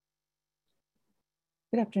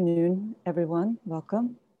Good afternoon, everyone.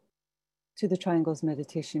 Welcome to the Triangles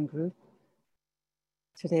Meditation Group.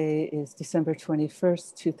 Today is December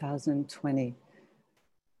 21st, 2020,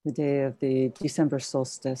 the day of the December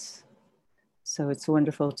solstice. So it's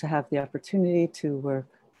wonderful to have the opportunity to work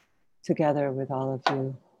together with all of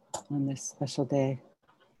you on this special day.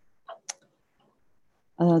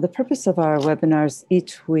 The purpose of our webinars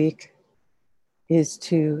each week is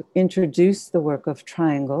to introduce the work of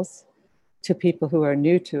triangles to people who are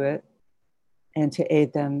new to it and to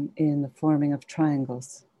aid them in the forming of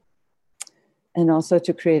triangles. And also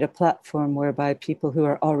to create a platform whereby people who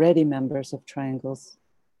are already members of triangles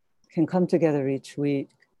can come together each week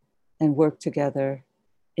and work together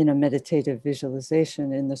in a meditative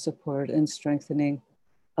visualization in the support and strengthening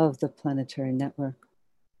of the planetary network.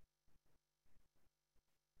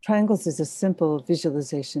 Triangles is a simple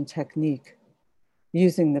visualization technique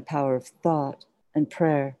using the power of thought and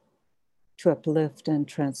prayer to uplift and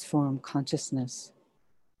transform consciousness.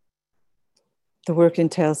 The work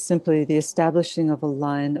entails simply the establishing of a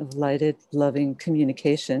line of lighted, loving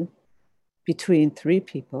communication between three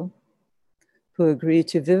people who agree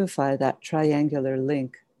to vivify that triangular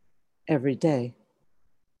link every day.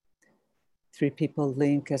 Three people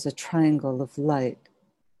link as a triangle of light,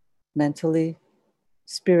 mentally,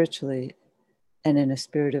 spiritually, and in a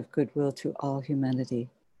spirit of goodwill to all humanity.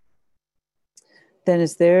 Then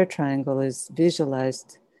as their triangle is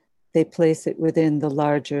visualized, they place it within the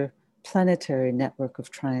larger planetary network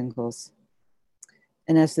of triangles.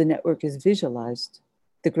 And as the network is visualized,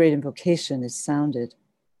 the great invocation is sounded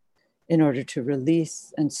in order to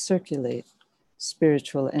release and circulate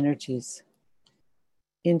spiritual energies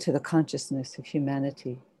into the consciousness of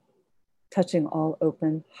humanity, touching all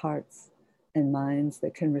open hearts and minds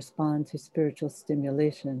that can respond to spiritual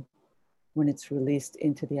stimulation when it's released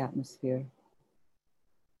into the atmosphere.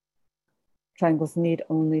 Triangles need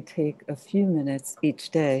only take a few minutes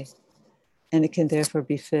each day, and it can therefore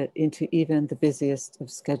be fit into even the busiest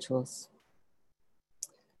of schedules.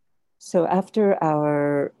 So after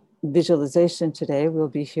our visualization today, we'll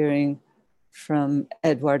be hearing from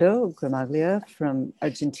Eduardo Gramaglia from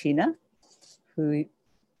Argentina, who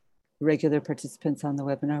regular participants on the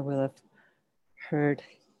webinar will have heard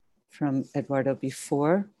from Eduardo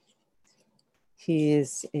before. He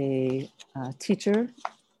is a teacher,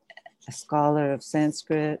 a scholar of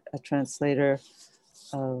Sanskrit, a translator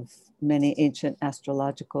of many ancient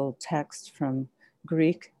astrological texts from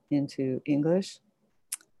Greek into English.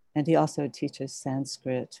 And he also teaches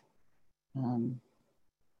Sanskrit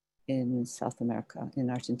in South America, in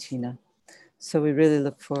Argentina. So we really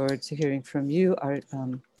look forward to hearing from you,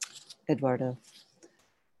 Eduardo.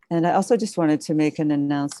 And I also just wanted to make an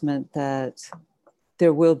announcement that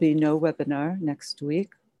there will be no webinar next week.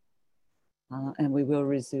 And we will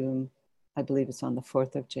resume, I believe it's on the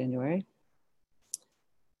 4th of January.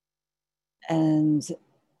 And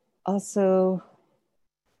also,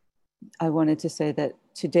 I wanted to say that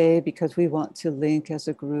today, because we want to link as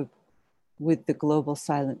a group with the Global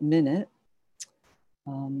Silent Minute,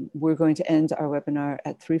 we're going to end our webinar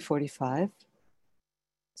at 3:45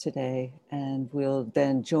 today, and we'll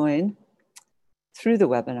then join through the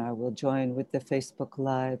webinar. We'll join with the Facebook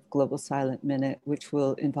Live Global Silent Minute, which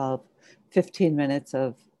will involve 15 minutes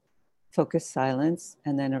of focused silence,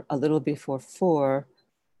 and then a little before 4,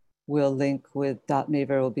 we'll link with Dot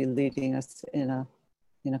Maver will be leading us in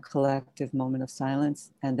a collective moment of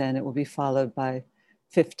silence, and then it will be followed by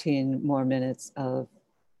 15 more minutes of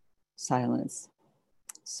silence.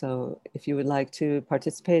 So if you would like to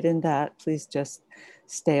participate in that, please just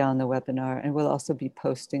stay on the webinar, and we'll also be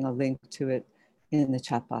posting a link to it in the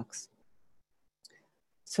chat box.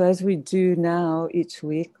 So as we do now each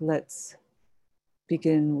week, let's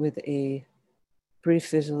begin with a brief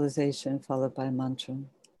visualization followed by a mantra.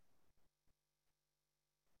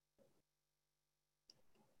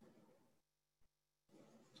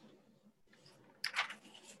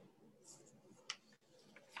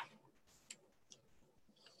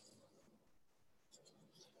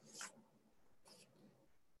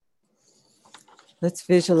 Let's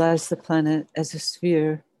visualize the planet as a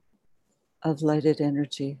sphere of lighted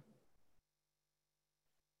energy.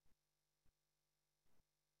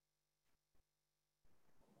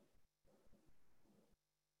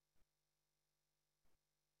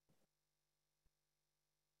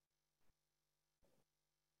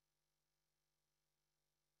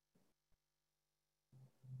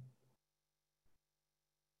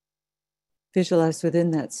 Visualize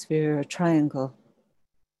within that sphere a triangle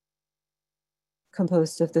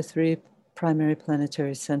composed of the 3 primary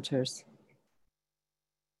planetary centers.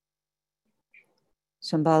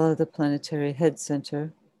 Shambhala, the planetary head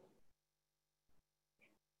center.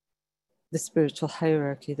 the spiritual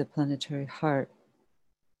hierarchy, the planetary heart,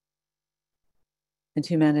 and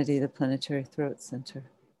humanity, the planetary throat center.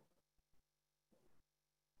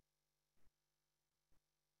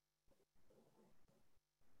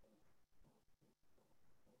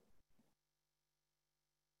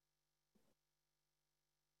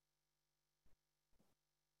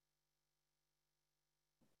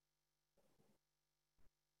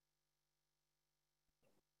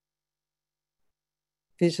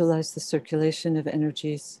 Visualize the circulation of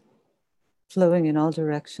energies flowing in all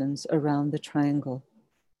directions around the triangle,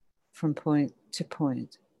 from point to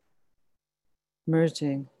point,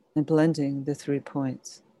 merging and blending the 3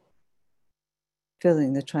 points,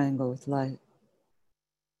 filling the triangle with light.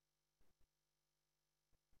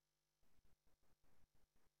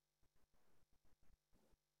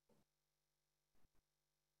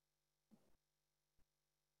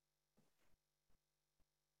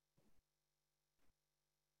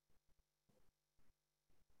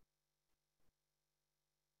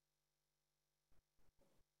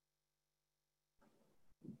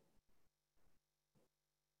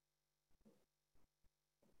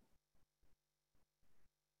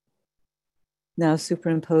 Now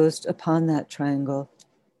superimposed upon that triangle,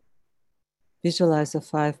 visualize a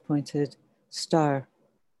 5-pointed star.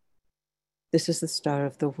 This is the star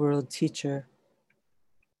of the world teacher,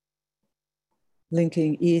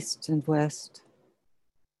 linking east and west,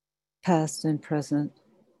 past and present,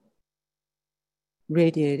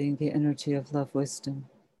 radiating the energy of love wisdom.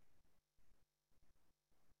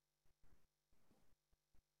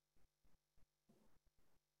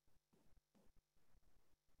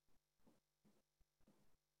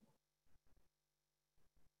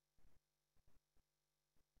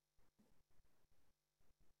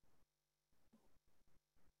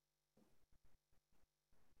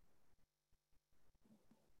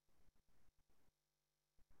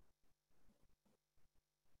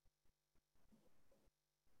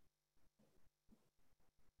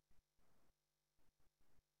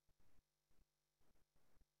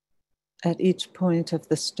 At each point of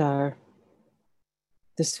the star,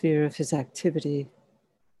 the sphere of his activity,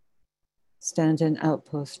 stand an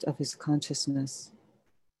outpost of his consciousness,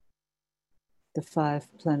 the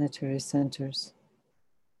 5 planetary centers.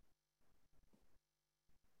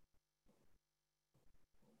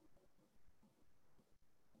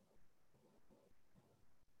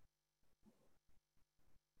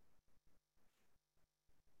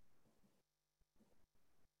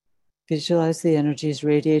 Visualize the energies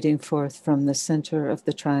radiating forth from the center of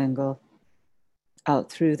the triangle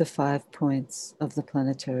out through the 5 points of the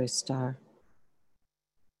planetary star.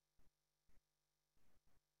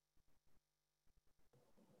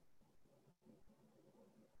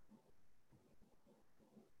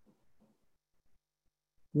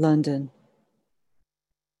 London,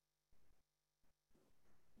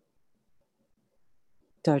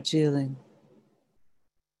 Darjeeling,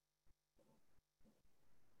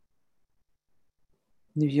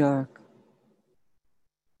 New York,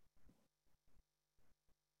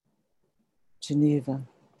 Geneva,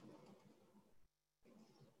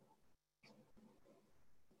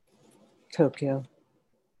 Tokyo.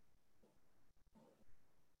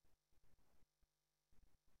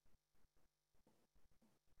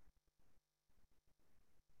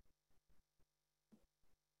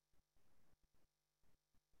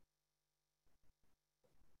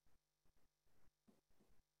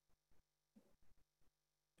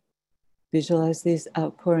 Visualize these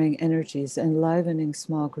outpouring energies enlivening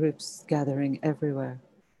small groups gathering everywhere,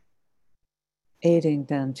 aiding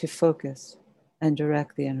them to focus and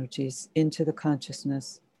direct the energies into the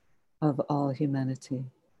consciousness of all humanity,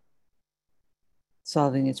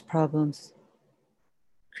 solving its problems,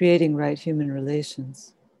 creating right human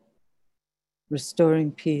relations, restoring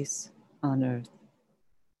peace on earth.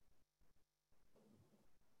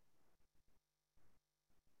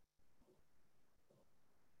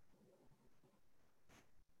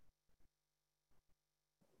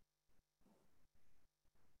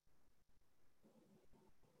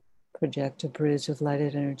 Project a bridge of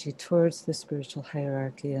lighted energy towards the spiritual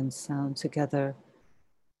hierarchy and sound together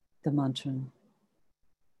the mantra.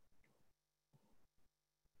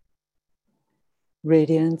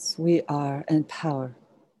 Radiance we are and power.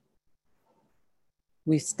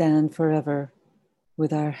 We stand forever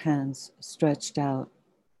with our hands stretched out,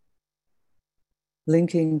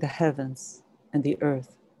 linking the heavens and the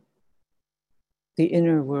earth, the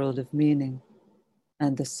inner world of meaning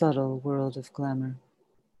and the subtle world of glamour.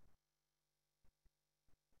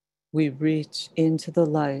 We reach into the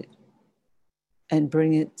light and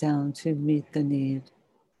bring it down to meet the need.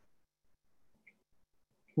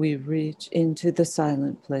 We reach into the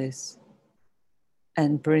silent place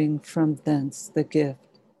and bring from thence the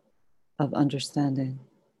gift of understanding.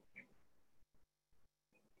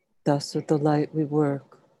 Thus with the light we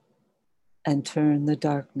work and turn the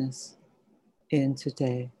darkness into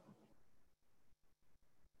day.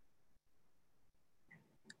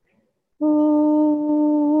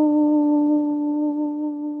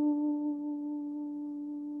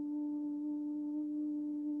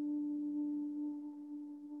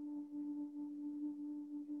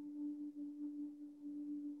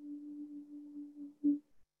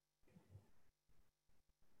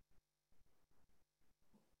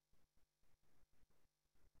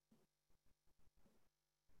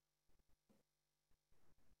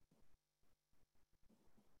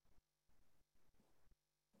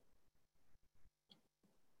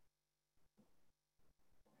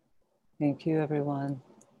 Thank you, everyone.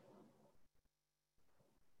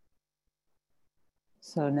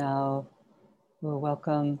 So now we'll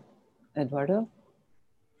welcome Eduardo.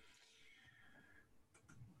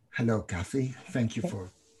 Hello, Kathy. Thank you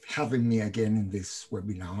for having me again in this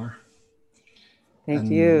webinar.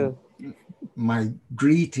 Thank you. My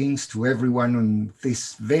greetings to everyone on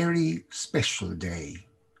this very special day.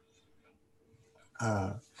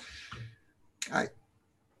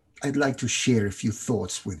 I'd like to share a few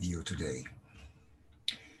thoughts with you today.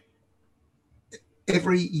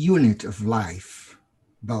 Every unit of life,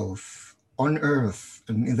 both on Earth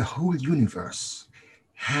and in the whole universe,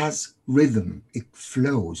 has rhythm. It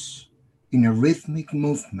flows in a rhythmic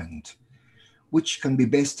movement, which can be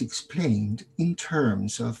best explained in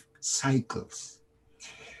terms of cycles.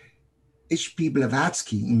 H.P.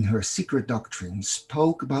 Blavatsky, in her Secret Doctrine,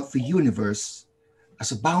 spoke about the universe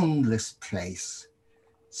as a boundless place,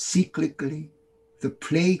 cyclically the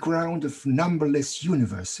playground of numberless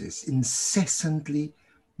universes, incessantly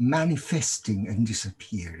manifesting and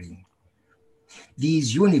disappearing.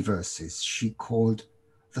 These universes she called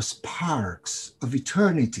the sparks of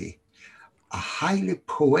eternity, a highly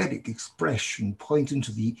poetic expression pointing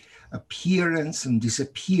to the appearance and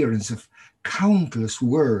disappearance of countless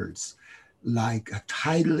worlds, like a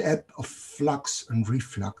tidal ebb of flux and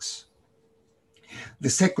reflux. The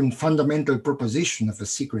second fundamental proposition of the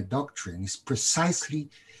Secret Doctrine is precisely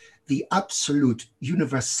the absolute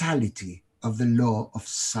universality of the law of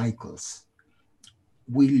cycles.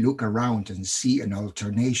 We look around and see an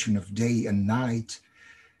alternation of day and night,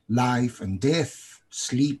 life and death,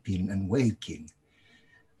 sleeping and waking.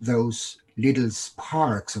 Those little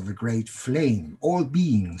sparks of a great flame, all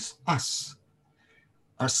beings, us,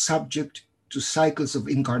 are subject to cycles of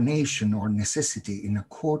incarnation or necessity in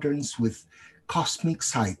accordance with cosmic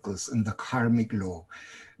cycles and the karmic law.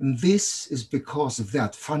 And this is because of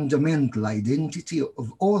that fundamental identity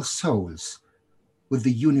of all souls with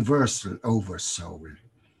the universal oversoul.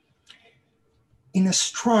 In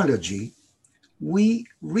astrology, we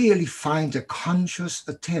really find a conscious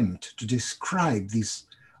attempt to describe this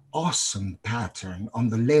awesome pattern on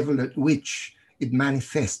the level at which it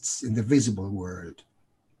manifests in the visible world.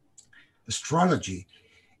 Astrology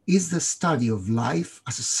is the study of life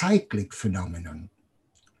as a cyclic phenomenon,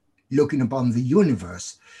 looking upon the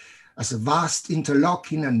universe as a vast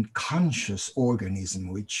interlocking and conscious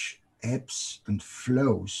organism which ebbs and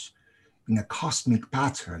flows in a cosmic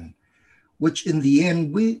pattern, which in the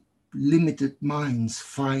end we limited minds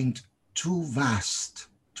find too vast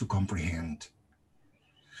to comprehend.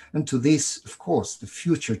 And to this, of course, the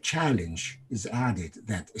future challenge is added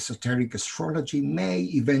that esoteric astrology may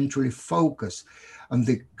eventually focus on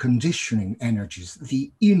the conditioning energies,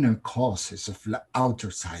 the inner causes of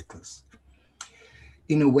outer cycles.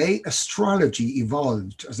 In a way, astrology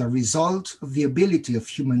evolved as a result of the ability of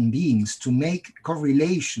human beings to make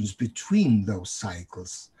correlations between those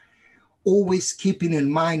cycles, always keeping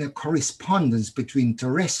in mind a correspondence between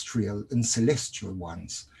terrestrial and celestial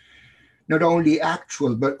ones. Not only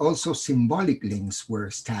actual, but also symbolic links were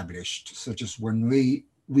established, such as when we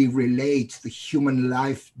relate the human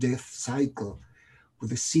life-death cycle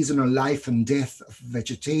with the seasonal life and death of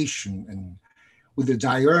vegetation, and with the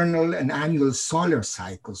diurnal and annual solar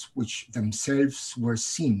cycles, which themselves were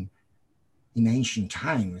seen in ancient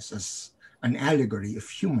times as an allegory of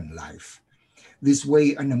human life. This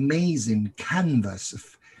way, an amazing canvas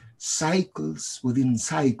of cycles within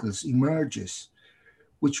cycles emerges,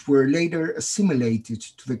 which were later assimilated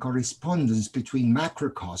to the correspondence between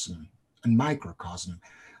macrocosm and microcosm,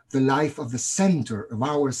 the life of the center of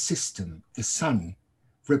our system, the sun,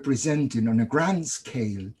 representing on a grand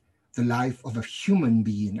scale the life of a human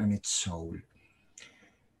being and its soul.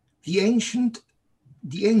 The ancients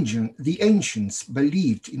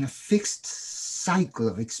believed in a fixed cycle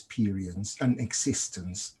of experience and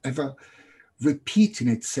existence, ever repeating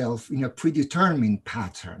itself in a predetermined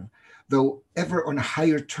pattern, though ever on a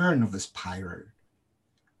higher turn of the spiral.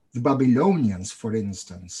 The Babylonians, for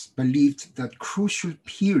instance, believed that crucial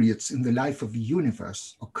periods in the life of the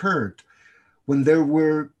universe occurred when there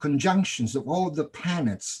were conjunctions of all the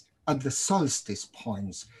planets at the solstice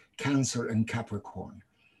points, Cancer and Capricorn.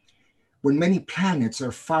 When many planets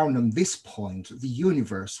are found on this point, the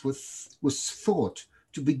universe was thought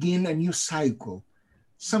to begin a new cycle,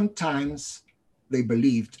 sometimes, they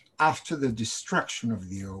believed, after the destruction of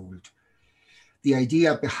the old. The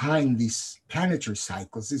idea behind these planetary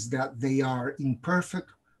cycles is that they are in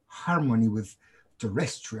perfect harmony with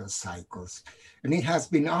terrestrial cycles, and it has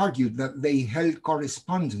been argued that they held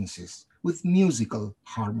correspondences with musical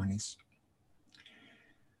harmonies.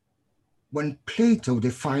 When Plato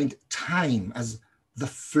defined time as the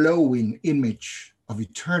flowing image of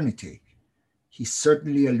eternity, he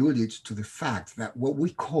certainly alluded to the fact that what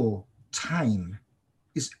we call time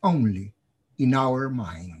is only in our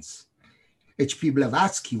minds. H.P.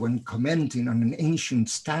 Blavatsky, when commenting on an ancient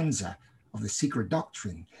stanza of The Secret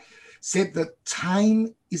Doctrine, said that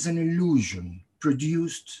time is an illusion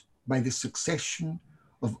produced by the succession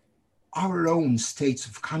of our own states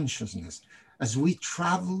of consciousness as we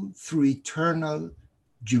travel through eternal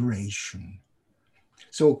duration.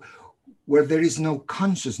 So, where there is no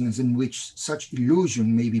consciousness in which such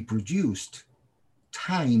illusion may be produced,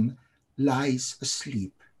 time lies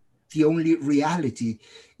asleep. The only reality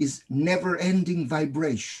is never-ending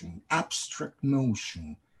vibration, abstract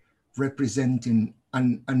motion, representing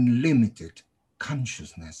an unlimited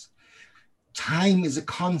consciousness. Time is a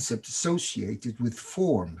concept associated with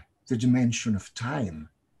form, the dimension of time.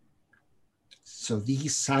 So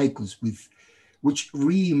these cycles which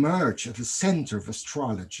re-emerge at the center of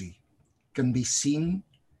astrology can be seen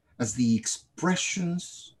as the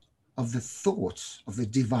expressions of the thoughts of the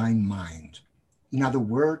divine mind. In other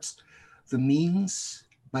words, the means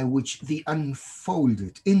by which the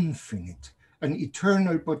unfolded, infinite, and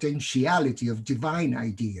eternal potentiality of divine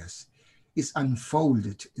ideas is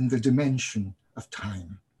unfolded in the dimension of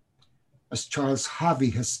time, as Charles Harvey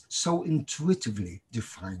has so intuitively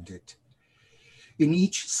defined it. In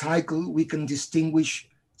each cycle, we can distinguish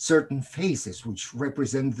certain phases which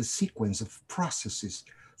represent the sequence of processes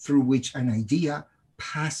through which an idea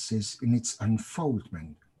passes in its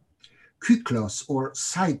unfoldment. Kyklos, or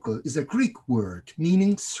cycle, is a Greek word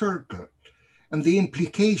meaning circle, and the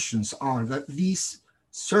implications are that these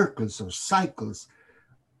circles or cycles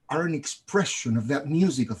are an expression of that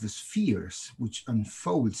music of the spheres which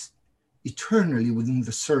unfolds eternally within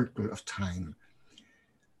the circle of time.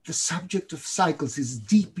 The subject of cycles is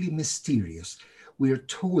deeply mysterious. We are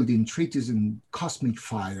told in Treatise on Cosmic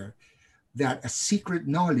Fire that a secret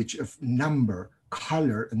knowledge of number,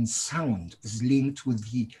 color, and sound is linked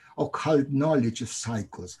with the occult knowledge of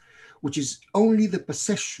cycles, which is only the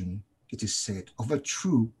possession, it is said, of a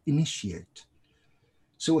true initiate.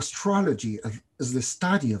 So astrology, as the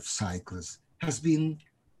study of cycles, has been,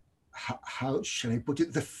 how shall I put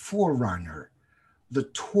it, the forerunner, the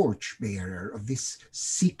torchbearer of this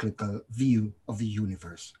cyclical view of the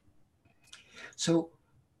universe. So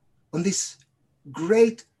on this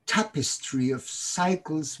great tapestry of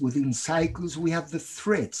cycles within cycles, we have the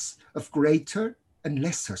threads of greater and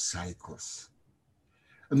lesser cycles.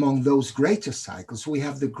 Among those greater cycles, we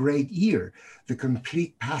have the great year, the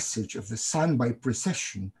complete passage of the sun by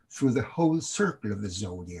precession through the whole circle of the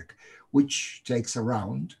zodiac, which takes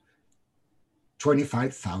around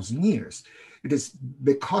 25,000 years. It is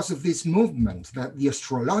because of this movement that the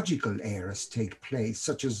astrological eras take place,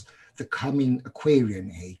 such as the coming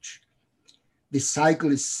Aquarian age. This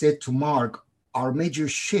cycle is said to mark our major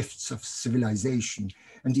shifts of civilization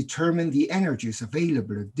and determine the energies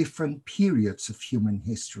available at different periods of human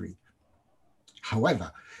history.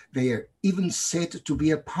 However, they are even said to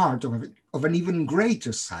be a part of an even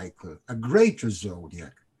greater cycle, a greater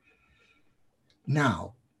zodiac.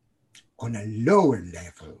 Now, on a lower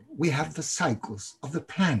level, we have the cycles of the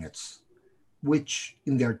planets, which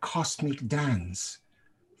in their cosmic dance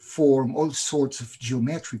form all sorts of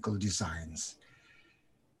geometrical designs.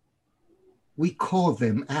 We call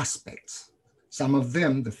them aspects. Some of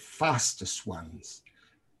them, the fastest ones,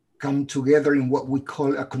 come together in what we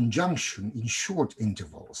call a conjunction in short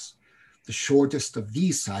intervals. The shortest of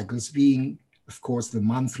these cycles being, of course, the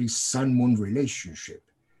monthly sun-moon relationship,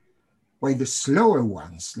 while the slower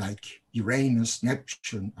ones, like Uranus,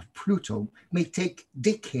 Neptune, or Pluto, may take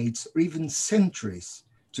decades or even centuries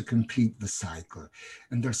to complete the cycle,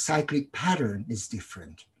 and their cyclic pattern is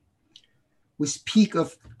different. We speak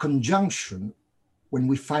of conjunction when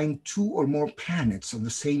we find two or more planets on the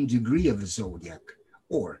same degree of the zodiac,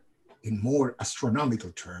 or in more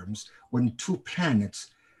astronomical terms, when two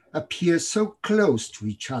planets appear so close to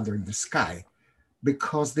each other in the sky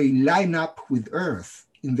because they line up with Earth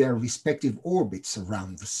in their respective orbits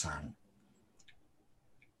around the sun.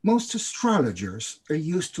 Most astrologers are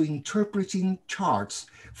used to interpreting charts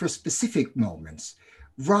for specific moments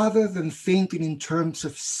rather than thinking in terms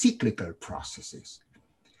of cyclical processes.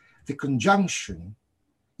 The conjunction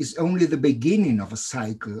is only the beginning of a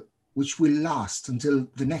cycle which will last until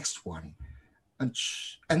the next one,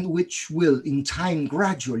 and which will in time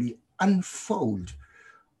gradually unfold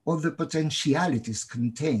all the potentialities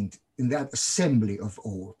contained in that assembly of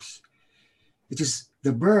orbs. It is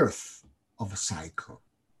the birth of a cycle.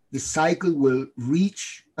 This cycle will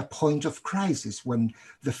reach a point of crisis when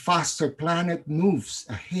the faster planet moves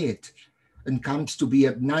ahead and comes to be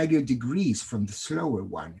at 90 degrees from the slower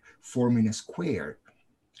one, forming a square.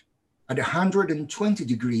 At 120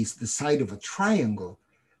 degrees, the side of a triangle,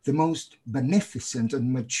 the most beneficent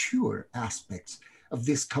and mature aspects of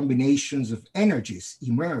these combinations of energies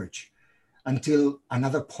emerge until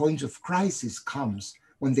another point of crisis comes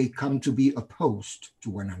when they come to be opposed to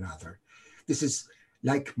one another. This is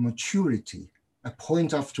like maturity, a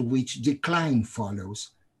point after which decline follows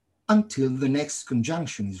until the next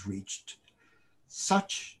conjunction is reached,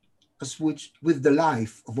 such as with the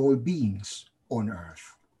life of all beings on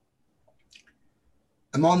Earth.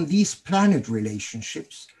 Among these planet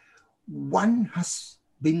relationships, one has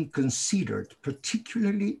been considered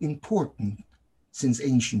particularly important since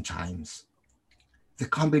ancient times: the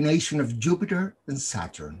combination of Jupiter and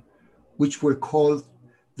Saturn, which were called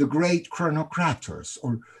the great chronocrators,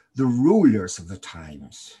 or the rulers of the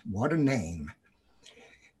times. What a name.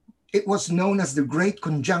 It was known as the Great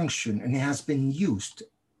Conjunction, and it has been used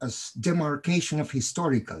as demarcation of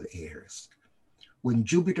historical eras. When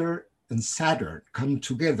Jupiter and Saturn come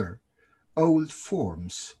together, old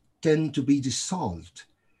forms tend to be dissolved,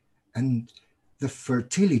 and the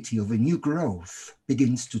fertility of a new growth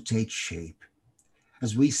begins to take shape.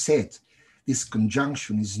 As we said, this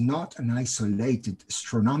conjunction is not an isolated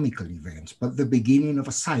astronomical event, but the beginning of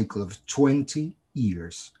a cycle of 20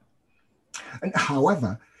 years. And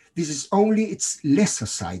however, this is only its lesser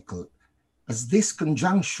cycle, as this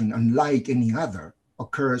conjunction, unlike any other,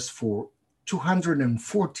 occurs for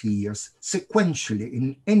 240 years sequentially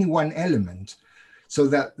in any one element, so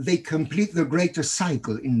that they complete the greater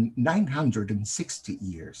cycle in 960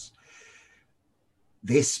 years.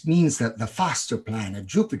 This means that the faster planet,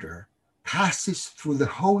 Jupiter, passes through the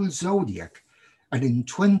whole zodiac and in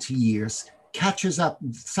 20 years catches up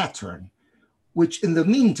with Saturn, which in the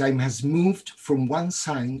meantime has moved from one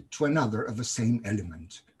sign to another of the same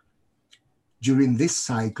element. During this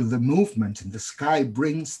cycle, the movement in the sky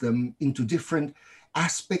brings them into different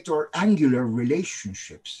aspect or angular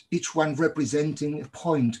relationships, each one representing a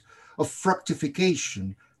point of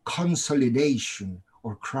fructification, consolidation,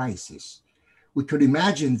 or crisis. We could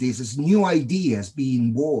imagine this as new ideas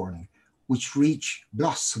being born, which reach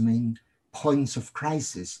blossoming points of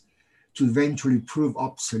crisis to eventually prove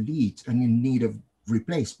obsolete and in need of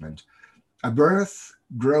replacement. A birth,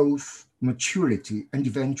 growth, maturity, and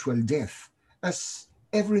eventual death, as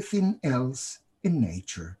everything else in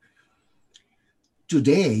nature.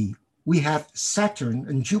 Today, we have Saturn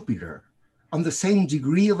and Jupiter on the same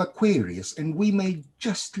degree of Aquarius, and we may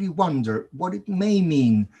justly wonder what it may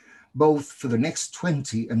mean both for the next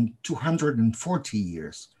 20 and 240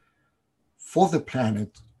 years, for the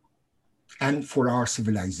planet and for our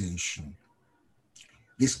civilization.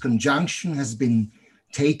 This conjunction has been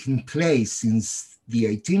taking place since the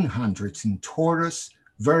 1800s in Taurus,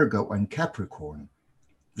 Virgo, and Capricorn,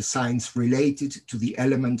 the signs related to the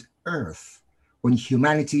element Earth, when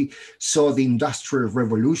humanity saw the Industrial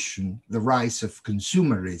Revolution, the rise of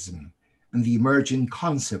consumerism, and the emerging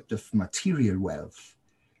concept of material wealth.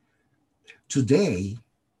 Today,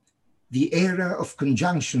 the era of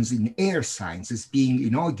conjunctions in air signs is being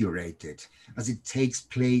inaugurated as it takes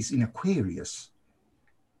place in Aquarius.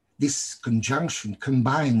 This conjunction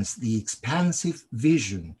combines the expansive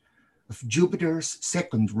vision of Jupiter's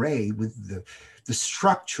second ray with the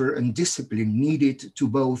structure and discipline needed to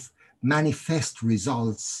both manifest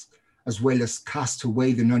results as well as cast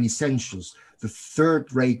away the non-essentials, the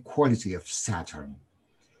third-rate quality of Saturn.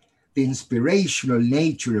 The inspirational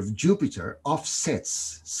nature of Jupiter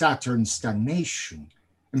offsets Saturn's stagnation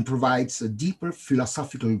and provides a deeper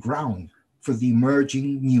philosophical ground for the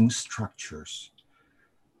emerging new structures.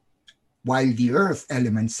 While the Earth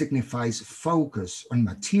element signifies focus on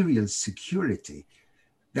material security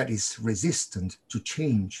that is resistant to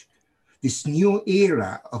change, this new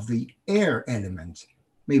era of the air element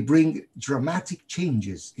may bring dramatic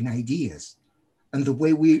changes in ideas, and the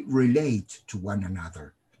way we relate to one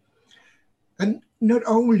another. And not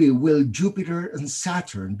only will Jupiter and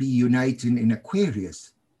Saturn be uniting in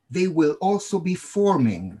Aquarius, they will also be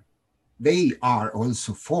forming, they are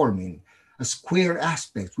also forming a square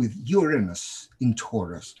aspect with Uranus in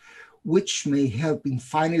Taurus, which may help in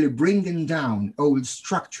finally bringing down old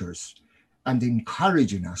structures and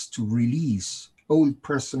encouraging us to release old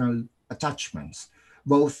personal attachments,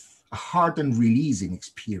 both a hard and releasing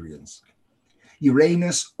experience.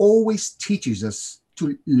 Uranus always teaches us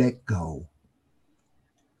to let go.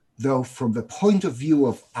 Though from the point of view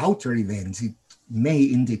of outer events, it may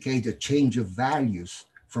indicate a change of values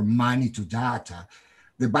from money to data,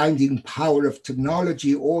 the binding power of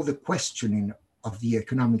technology, or the questioning of the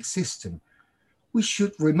economic system, we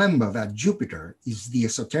should remember that Jupiter is the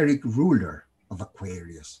esoteric ruler of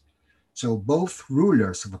Aquarius. So both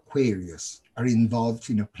rulers of Aquarius are involved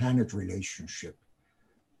in a planet relationship.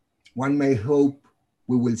 One may hope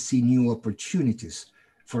we will see new opportunities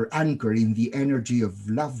for anchoring the energy of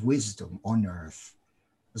love wisdom on Earth,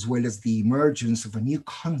 as well as the emergence of a new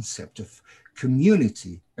concept of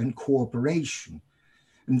community and cooperation,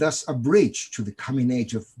 and thus a bridge to the coming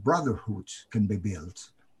age of brotherhood can be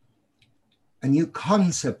built. A new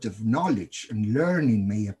concept of knowledge and learning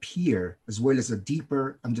may appear, as well as a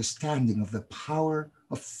deeper understanding of the power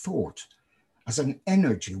of thought as an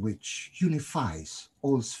energy which unifies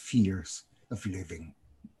all spheres of living.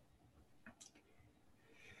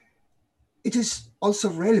 It is also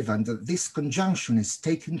relevant that this conjunction is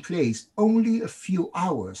taking place only a few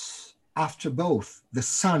hours after both the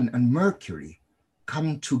Sun and Mercury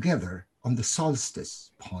come together on the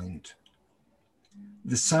solstice point.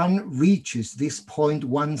 The Sun reaches this point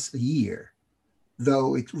once a year,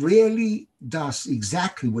 though it rarely does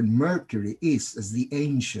exactly when Mercury is, as the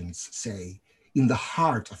ancients say, in the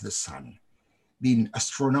heart of the Sun, being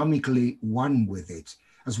astronomically one with it,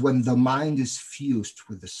 as when the mind is fused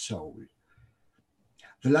with the soul.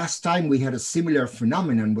 The last time we had a similar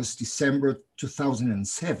phenomenon was December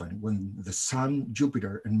 2007, when the Sun,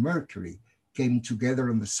 Jupiter, and Mercury came together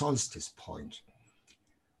on the solstice point.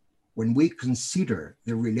 When we consider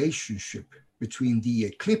the relationship between the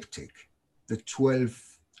ecliptic, the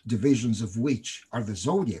 12 divisions of which are the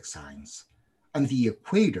zodiac signs, and the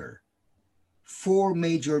equator, 4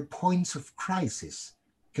 major points of crisis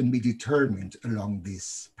can be determined along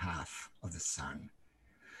this path of the Sun.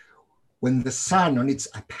 When the Sun, on its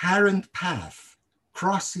apparent path,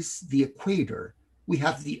 crosses the equator, we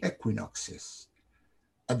have the equinoxes.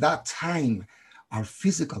 At that time, our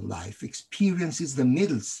physical life experiences the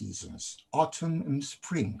middle seasons, autumn and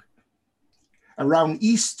spring. Around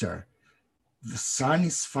Easter, the Sun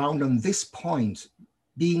is found on this point,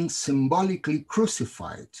 being symbolically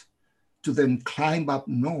crucified, to then climb up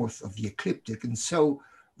north of the ecliptic and so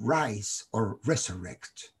rise or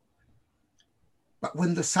resurrect. But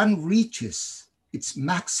when the Sun reaches its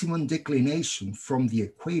maximum declination from the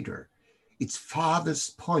equator, its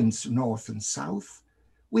farthest points north and south,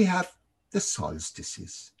 we have the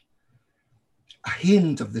solstices. A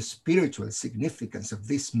hint of the spiritual significance of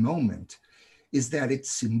this moment is that it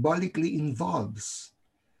symbolically involves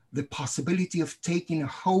the possibility of taking a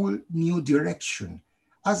whole new direction,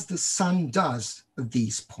 as the Sun does at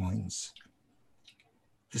these points.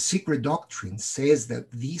 The secret doctrine says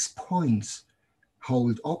that these points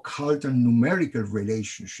hold occult and numerical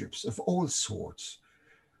relationships of all sorts.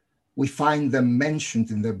 We find them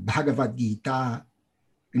mentioned in the Bhagavad Gita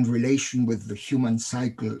in relation with the human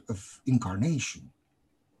cycle of incarnation.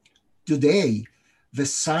 Today, the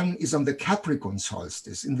Sun is on the Capricorn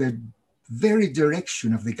solstice, in the very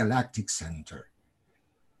direction of the galactic center.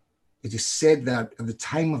 It is said that at the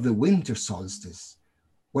time of the winter solstice,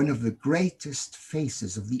 one of the greatest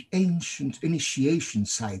phases of the ancient initiation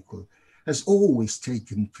cycle has always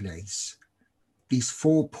taken place. These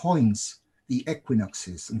 4 points, the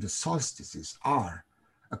equinoxes and the solstices, are,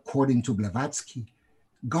 according to Blavatsky,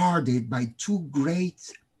 guarded by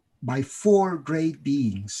 4 great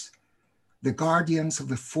beings, the guardians of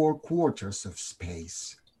the 4 quarters of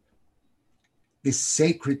space. This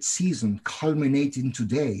sacred season culminating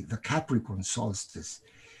today, the Capricorn solstice,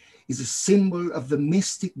 is a symbol of the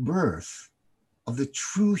mystic birth of the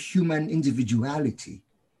true human individuality,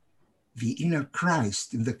 the inner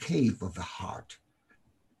Christ in the cave of the heart.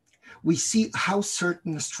 We see how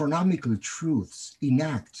certain astronomical truths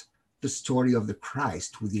enact the story of the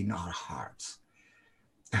Christ within our hearts.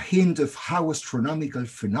 A hint of how astronomical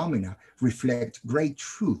phenomena reflect great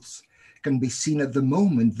truths can be seen at the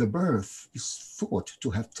moment the birth is thought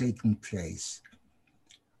to have taken place.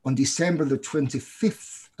 On December the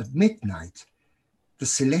 25th at midnight, the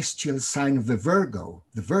celestial sign of the Virgo,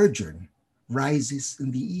 the Virgin, rises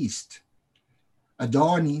in the east.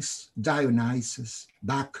 Adonis, Dionysus,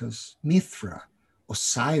 Bacchus, Mithra,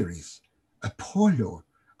 Osiris, Apollo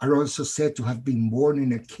are also said to have been born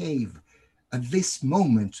in a cave at this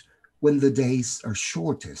moment when the days are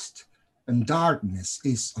shortest and darkness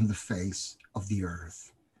is on the face of the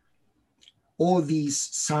earth. All these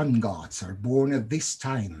sun gods are born at this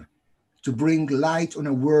time to bring light on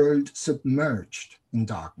a world submerged in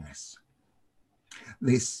darkness.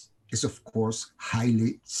 This is, of course,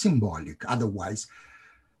 highly symbolic. Otherwise,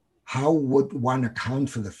 how would one account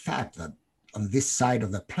for the fact that on this side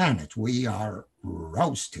of the planet we are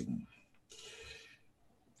roasting?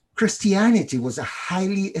 Christianity was a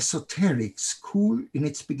highly esoteric school in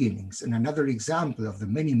its beginnings, and another example of the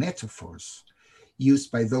many metaphors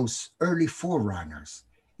used by those early forerunners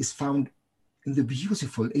is found in the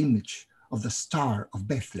beautiful image of the Star of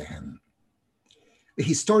Bethlehem. The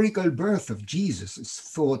historical birth of Jesus is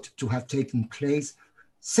thought to have taken place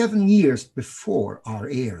 7 years before our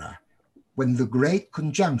era, when the Great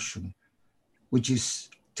Conjunction, which is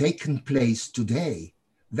taking place today,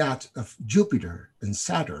 that of Jupiter and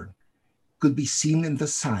Saturn, could be seen in the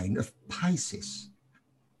sign of Pisces.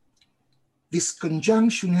 This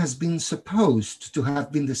conjunction has been supposed to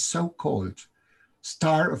have been the so-called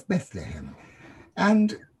Star of Bethlehem,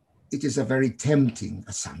 and it is a very tempting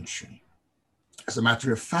assumption. As a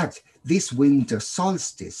matter of fact, this winter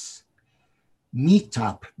solstice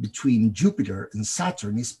meetup between Jupiter and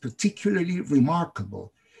Saturn is particularly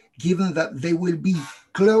remarkable, given that they will be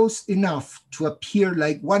close enough to appear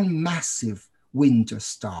like one massive winter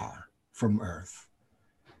star from Earth.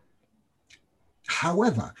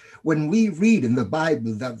 However, when we read in the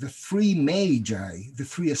Bible that the three magi, the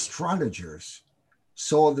three astrologers,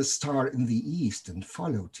 saw the star in the east and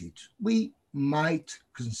followed it, we might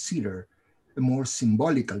consider a more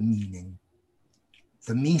symbolical meaning.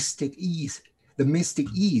 The mystic east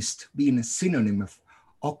being a synonym of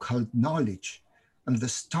occult knowledge, and the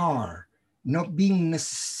star not being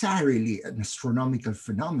necessarily an astronomical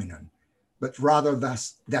phenomenon, but rather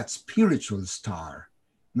that spiritual star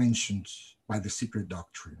mentioned by the secret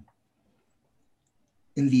doctrine.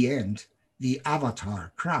 In the end, the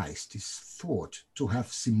avatar Christ is thought to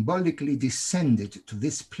have symbolically descended to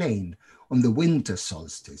this plane on the winter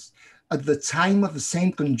solstice at the time of the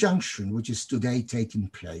same conjunction which is today taking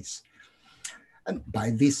place. And by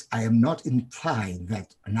this, I am not implying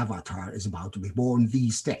that an avatar is about to be born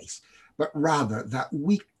these days, but rather that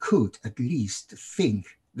we could at least think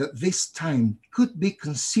that this time could be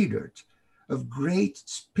considered of great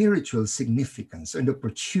spiritual significance and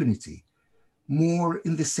opportunity, more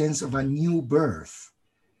in the sense of a new birth.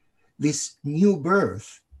 This new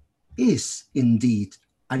birth is indeed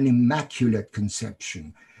an immaculate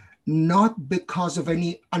conception, not because of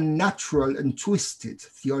any unnatural and twisted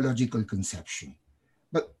theological conception,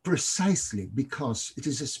 but precisely because it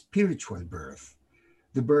is a spiritual birth,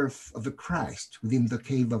 the birth of the Christ within the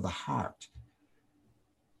cave of the heart,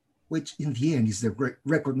 which in the end is the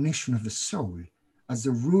recognition of the soul as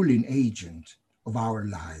the ruling agent of our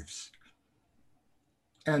lives.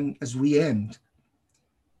 And as we end,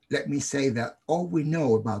 let me say that all we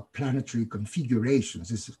know about planetary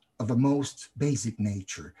configurations is of a most basic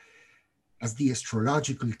nature, as the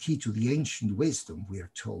astrological key to the ancient wisdom, we are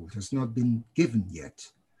told, has not been given yet.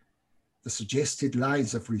 The suggested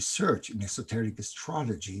lines of research in esoteric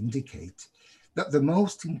astrology indicate that the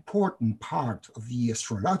most important part of the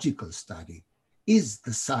astrological study is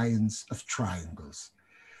the science of triangles.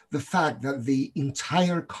 The fact that the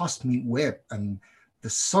entire cosmic web and the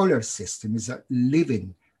solar system is a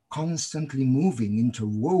living, constantly moving,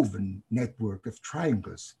 interwoven network of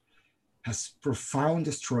triangles has profound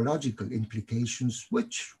astrological implications,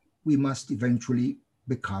 which we must eventually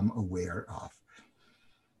become aware of.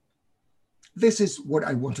 This is what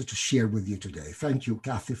I wanted to share with you today. Thank you,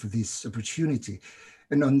 Kathy, for this opportunity.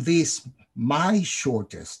 And on this, my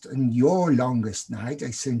shortest and your longest night,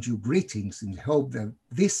 I send you greetings and hope that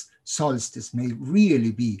this solstice may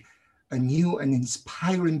really be a new and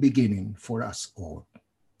inspiring beginning for us all.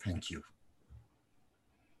 Thank you.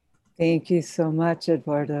 Thank you so much,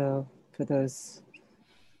 Eduardo, for those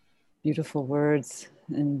beautiful words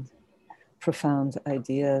and profound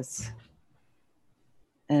ideas.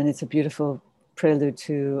 And it's a beautiful prelude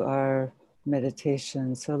to our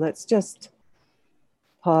meditation. So let's just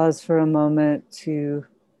pause for a moment to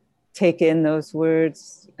take in those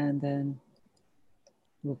words, and then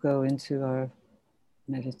we'll go into our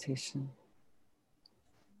meditation.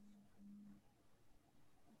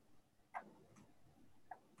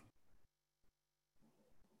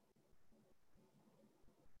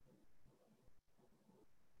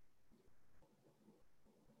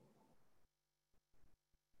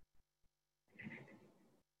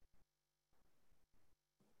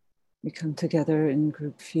 We come together in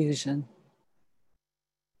group fusion,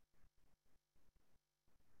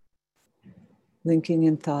 linking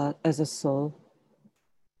in thought as a soul,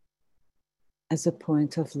 as a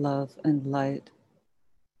point of love and light,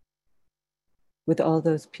 with all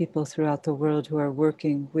those people throughout the world who are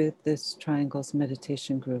working with this Triangles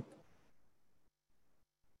meditation group.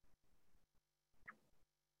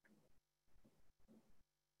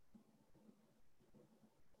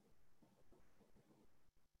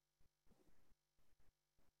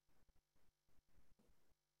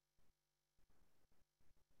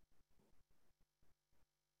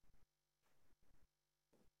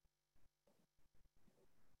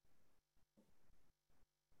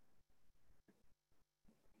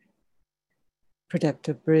 Project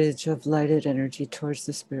a bridge of lighted energy towards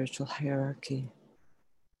the spiritual hierarchy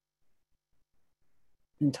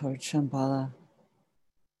and towards Shambhala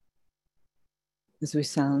as we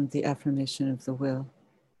sound the affirmation of the will.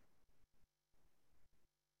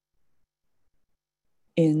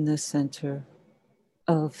 In the center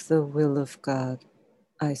of the will of God,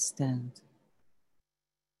 I stand.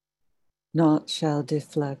 Naught shall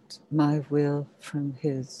deflect my will from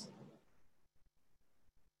His.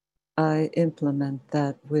 I implement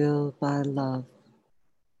that will by love.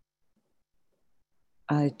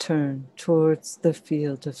 I turn towards the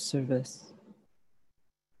field of service.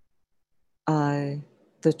 I,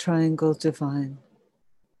 the triangle divine,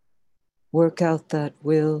 work out that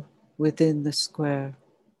will within the square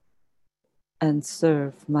and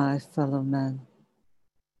serve my fellow man.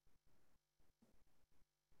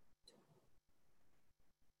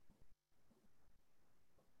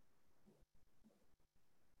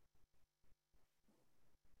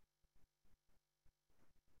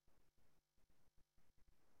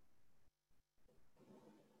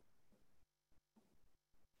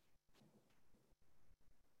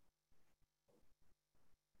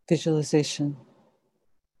 Visualization.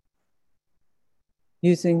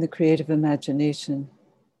 Using the creative imagination,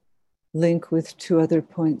 link with two other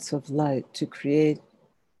points of light to create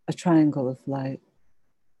a triangle of light.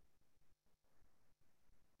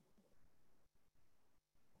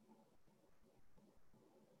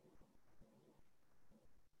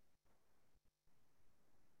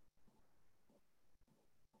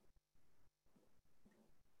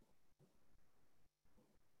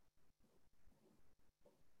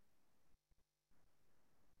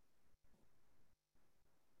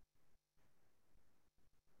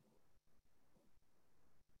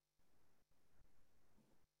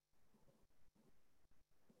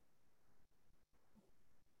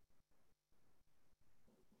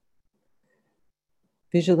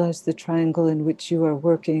 Visualize the triangle in which you are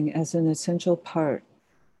working as an essential part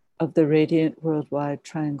of the Radiant Worldwide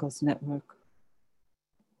Triangles Network.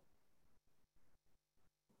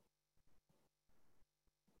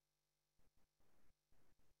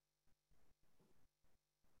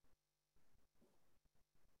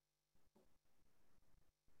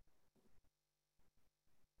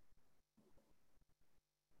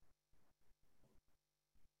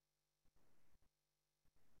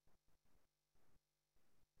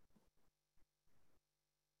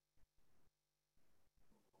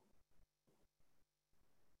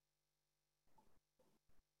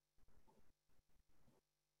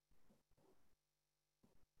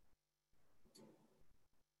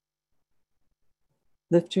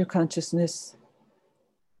 Lift your consciousness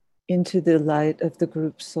into the light of the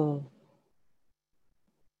group soul,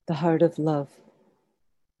 the heart of love,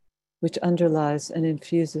 which underlies and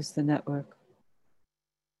infuses the network.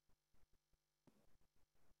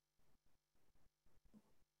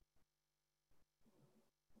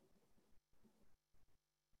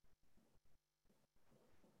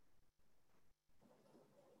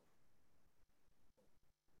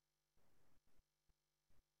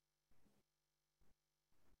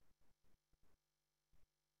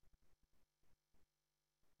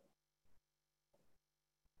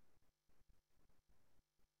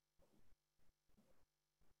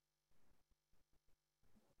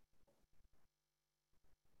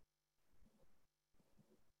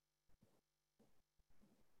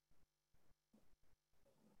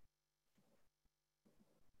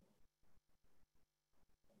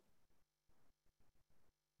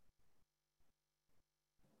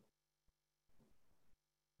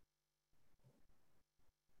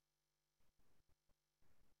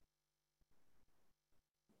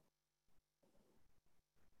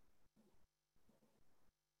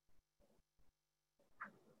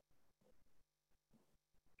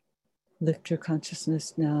 Lift your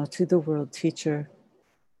consciousness now to the world teacher,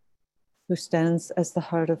 who stands as the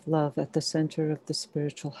heart of love at the center of the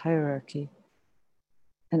spiritual hierarchy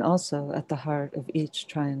and also at the heart of each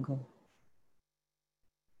triangle.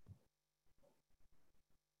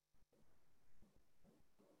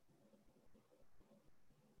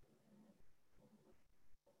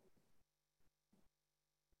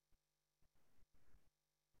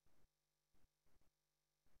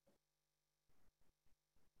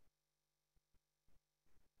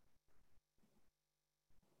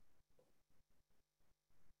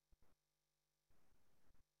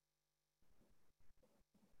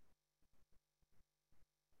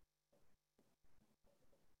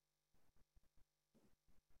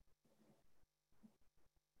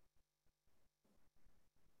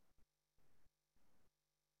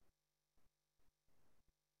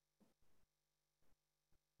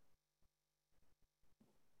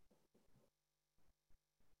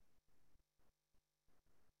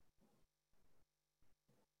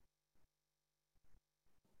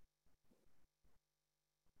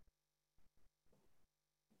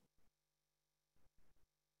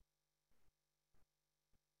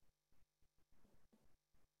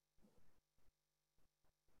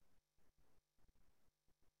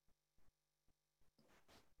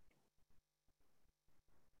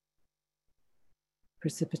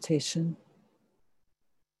 precipitation.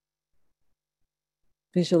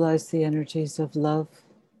 Visualize the energies of love,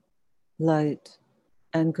 light,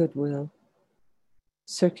 and goodwill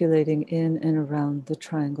circulating in and around the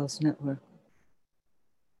triangle's network.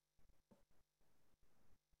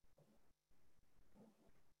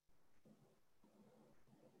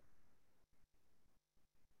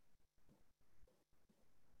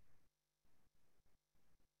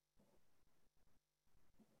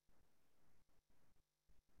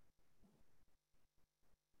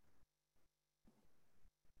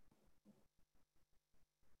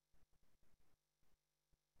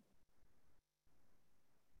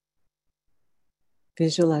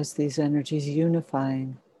 Visualize these energies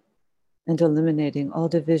unifying and eliminating all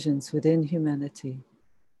divisions within humanity,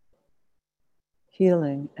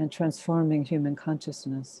 healing and transforming human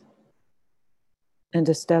consciousness, and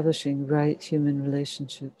establishing right human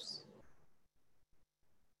relationships.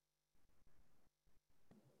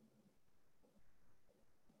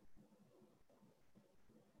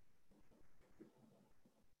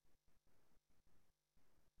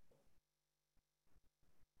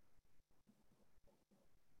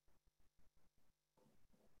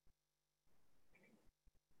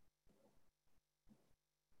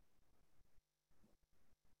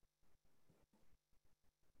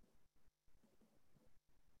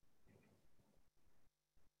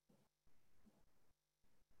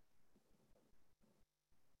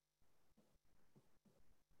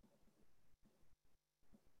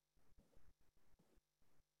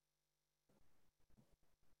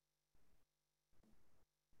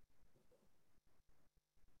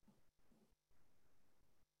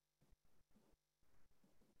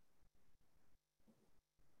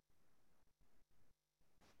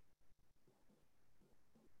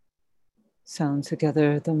 Sound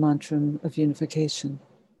together the mantra of unification.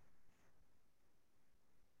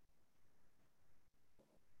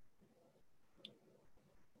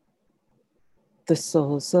 The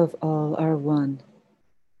souls of all are one,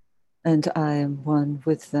 and I am one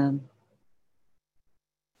with them.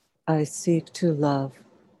 I seek to love,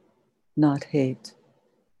 not hate.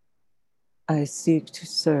 I seek to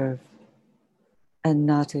serve and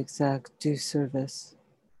not exact due service.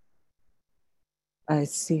 I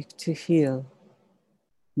seek to heal,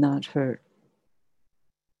 not hurt.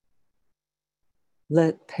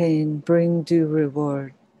 Let pain bring due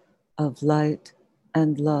reward of light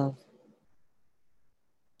and love.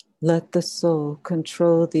 Let the soul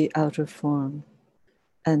control the outer form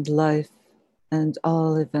and life and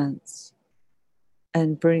all events,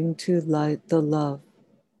 and bring to light the love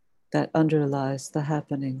that underlies the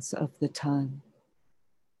happenings of the time.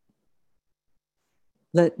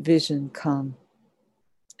 Let vision come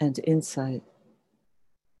and insight.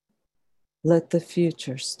 Let the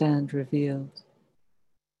future stand revealed.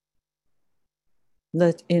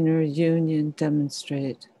 Let inner union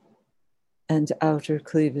demonstrate and outer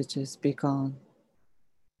cleavages be gone.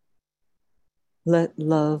 Let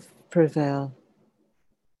love prevail.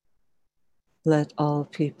 Let all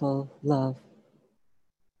people love.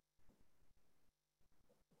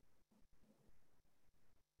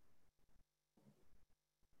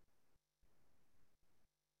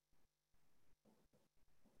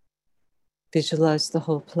 Visualize the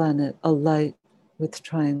whole planet alight with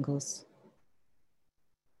triangles.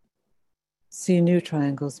 See new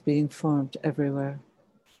triangles being formed everywhere.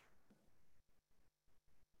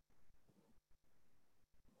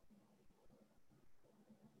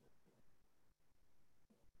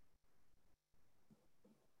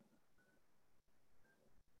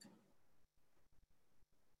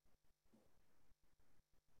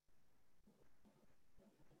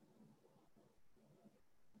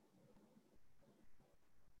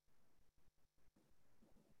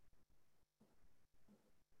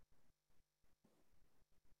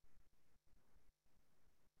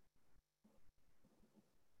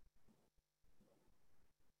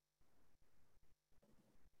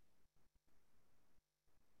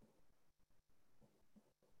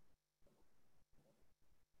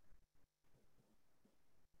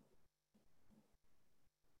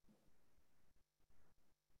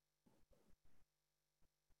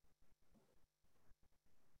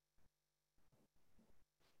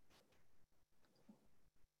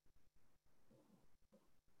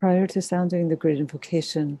 Prior to sounding the great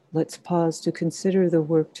invocation, let's pause to consider the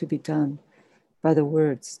work to be done by the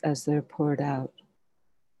words as they're poured out.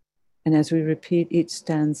 And as we repeat each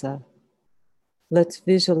stanza, let's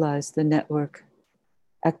visualize the network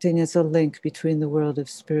acting as a link between the world of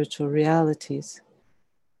spiritual realities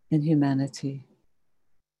and humanity,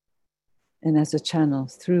 and as a channel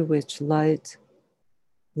through which light,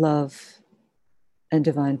 love, and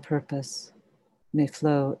divine purpose may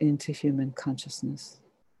flow into human consciousness.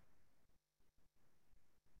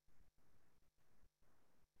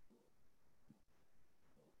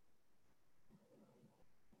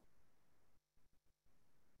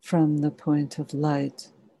 From the point of light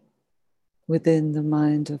within the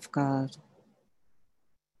mind of God,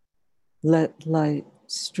 let light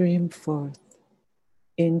stream forth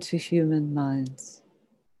into human minds.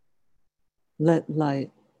 Let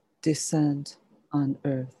light descend on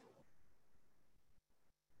earth.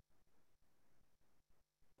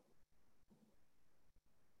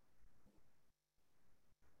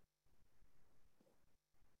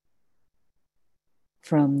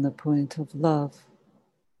 From the point of love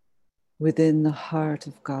within the heart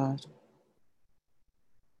of God,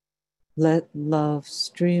 let love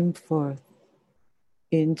stream forth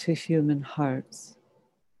into human hearts.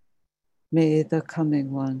 May the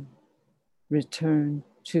coming one return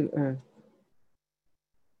to earth.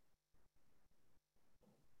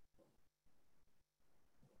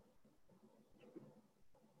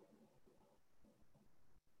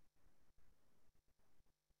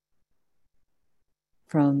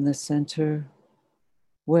 From the center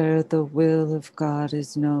where the will of God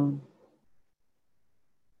is known,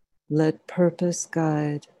 let purpose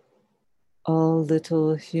guide all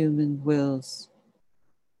little human wills,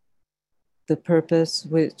 the purpose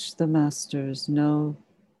which the masters know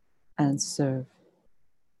and serve.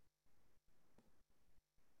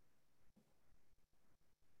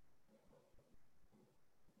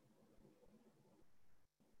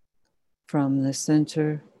 From the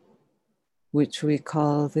center, which we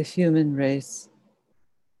call the human race,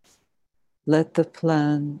 let the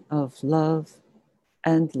plan of love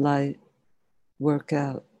and light work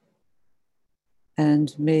out,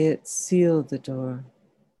 and may it seal the door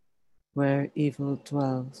where evil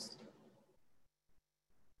dwells.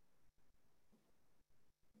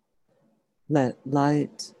 Let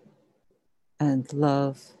light and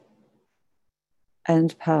love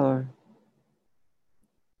and power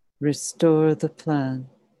restore the plan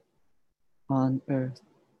on earth.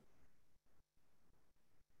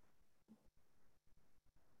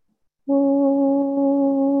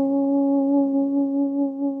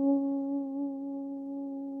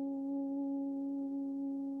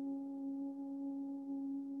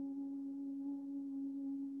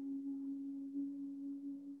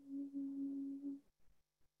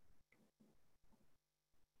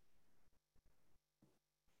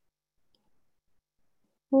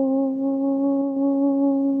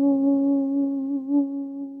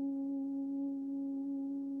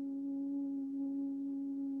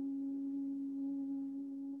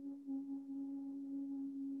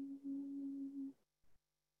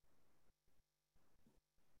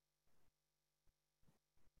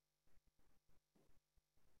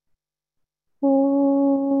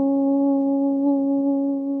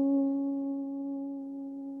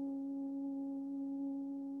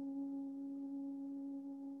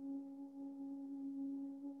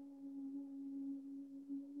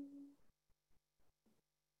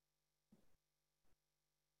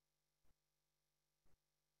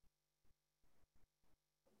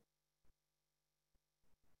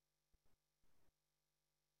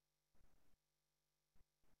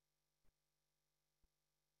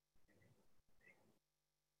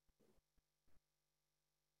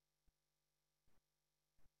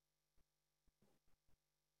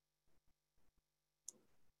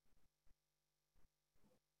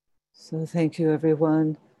 So thank you,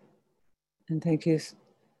 everyone. And thank you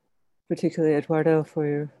particularly, Eduardo, for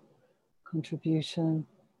your contribution.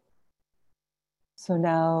 So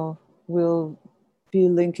now we'll be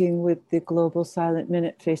linking with the Global Silent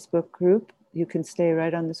Minute Facebook group. You can stay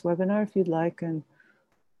right on this webinar if you'd like, and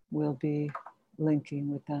we'll be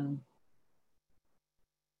linking with them.